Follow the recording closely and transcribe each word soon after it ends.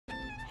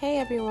Hey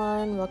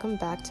everyone, welcome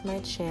back to my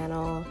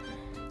channel.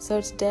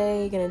 So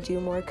today gonna do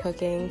more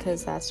cooking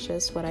because that's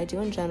just what I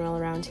do in general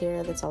around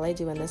here. That's all I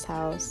do in this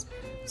house.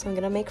 So I'm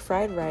gonna make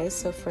fried rice.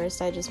 So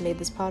first I just made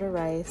this pot of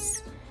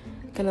rice.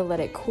 Gonna let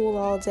it cool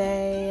all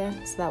day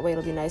so that way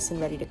it'll be nice and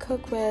ready to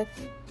cook with.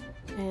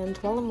 And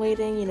while I'm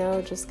waiting,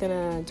 just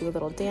gonna do a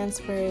little dance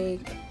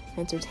break,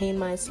 entertain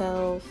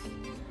myself,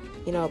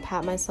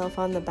 pat myself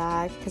on the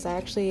back because I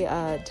actually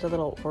did a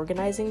little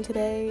organizing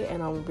today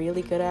and I'm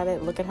really good at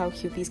it. Look at how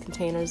cute these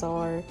containers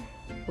are.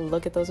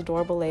 Look at those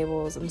adorable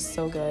labels. I'm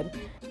so good.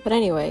 But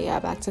anyway, yeah,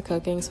 back to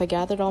cooking. So I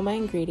gathered all my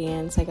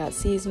ingredients. I got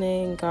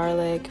seasoning,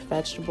 garlic,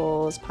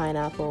 vegetables,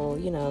 pineapple,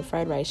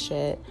 fried rice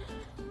shit.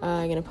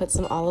 I'm gonna put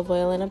some olive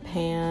oil in a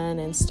pan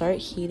and start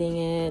heating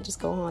it. Just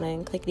go on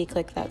and clickety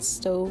click that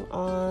stove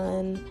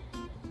on.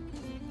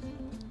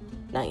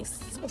 Nice.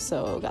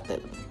 So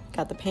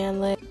got the pan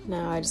lit.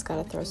 Now I just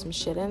gotta throw some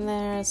shit in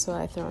there. So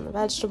I throw in the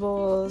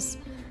vegetables,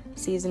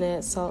 season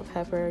it, salt,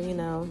 pepper,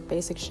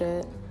 basic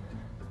shit.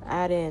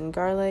 Add in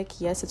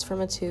garlic. Yes, it's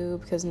from a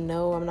tube because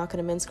no, I'm not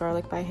gonna mince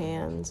garlic by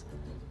hand.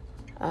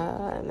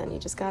 And then you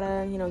just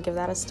gotta, give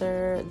that a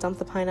stir. Dump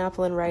the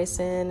pineapple and rice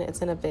in.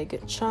 It's in a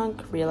big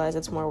chunk. Realize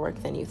it's more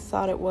work than you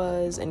thought it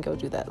was, and go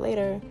do that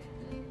later.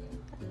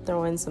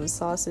 Throw in some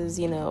sauces,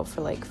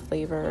 for like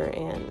flavor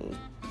and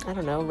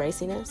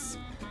riciness.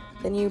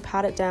 Then you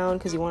pat it down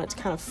because you want it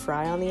to kind of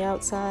fry on the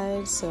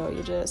outside. So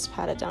you just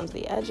pat it down to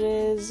the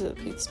edges,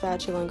 beat the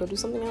spatula, and go do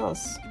something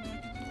else.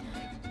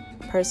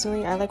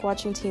 Personally, I like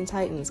watching Teen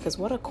Titans because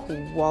what a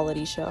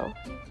quality show.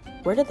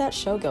 Where did that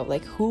show go?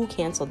 Like, who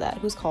canceled that?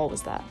 Whose call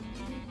was that?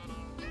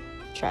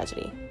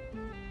 Tragedy.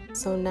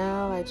 So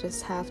now I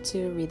just have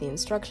to read the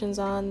instructions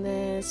on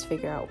this,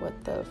 figure out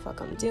what the fuck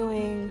I'm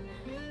doing.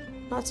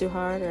 Not too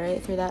hard, right?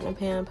 Throw that in a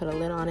pan, put a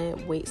lid on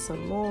it, wait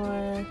some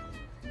more.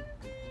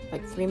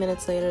 Like 3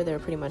 minutes later, they were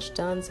pretty much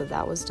done, so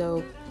that was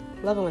dope.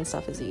 Love it when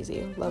stuff is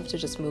easy. Love to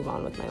just move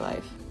on with my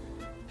life.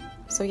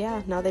 So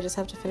yeah, now they just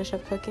have to finish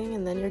up cooking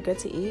and then you're good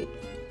to eat.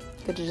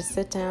 Good to just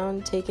sit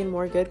down, take in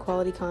more good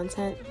quality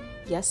content.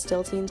 Yes,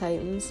 still Teen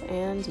Titans,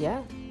 and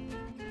yeah.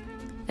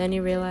 Then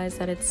you realize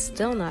that it's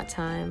still not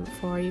time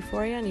for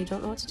Euphoria and you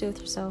don't know what to do with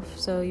yourself.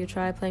 So you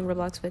try playing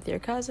Roblox with your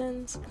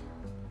cousins.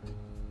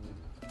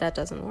 That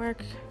doesn't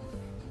work.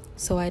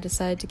 So I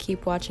decide to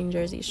keep watching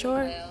Jersey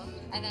Shore.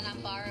 And then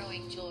I'm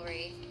borrowing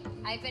jewelry.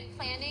 I've been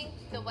planning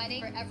the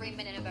wedding for every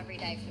minute of every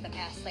day for the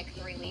past 3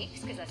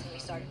 weeks because that's when we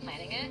started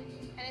planning it.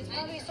 And it's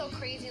probably so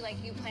crazy,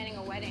 you planning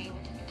a wedding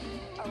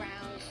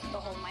around the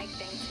whole mic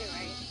thing too,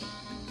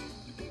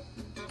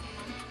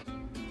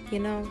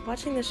 right?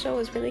 Watching the show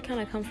is really kind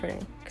of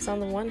comforting because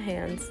on the one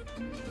hand,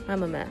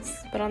 I'm a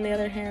mess. But on the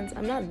other hand,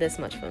 I'm not this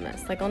much of a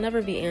mess. I'll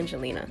never be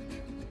Angelina.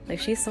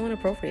 She's so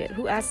inappropriate.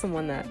 Who asked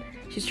someone that?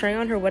 She's trying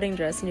on her wedding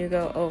dress and you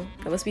go, oh,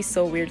 that must be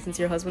so weird since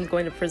your husband's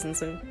going to prison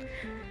soon.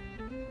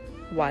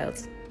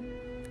 Wild.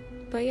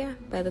 But yeah,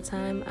 by the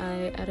time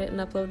I edit and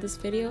upload this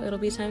video, it'll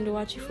be time to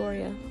watch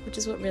Euphoria, which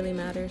is what really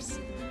matters.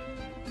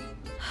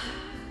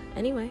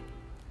 Anyway,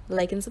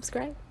 like and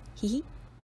subscribe. Hee hee.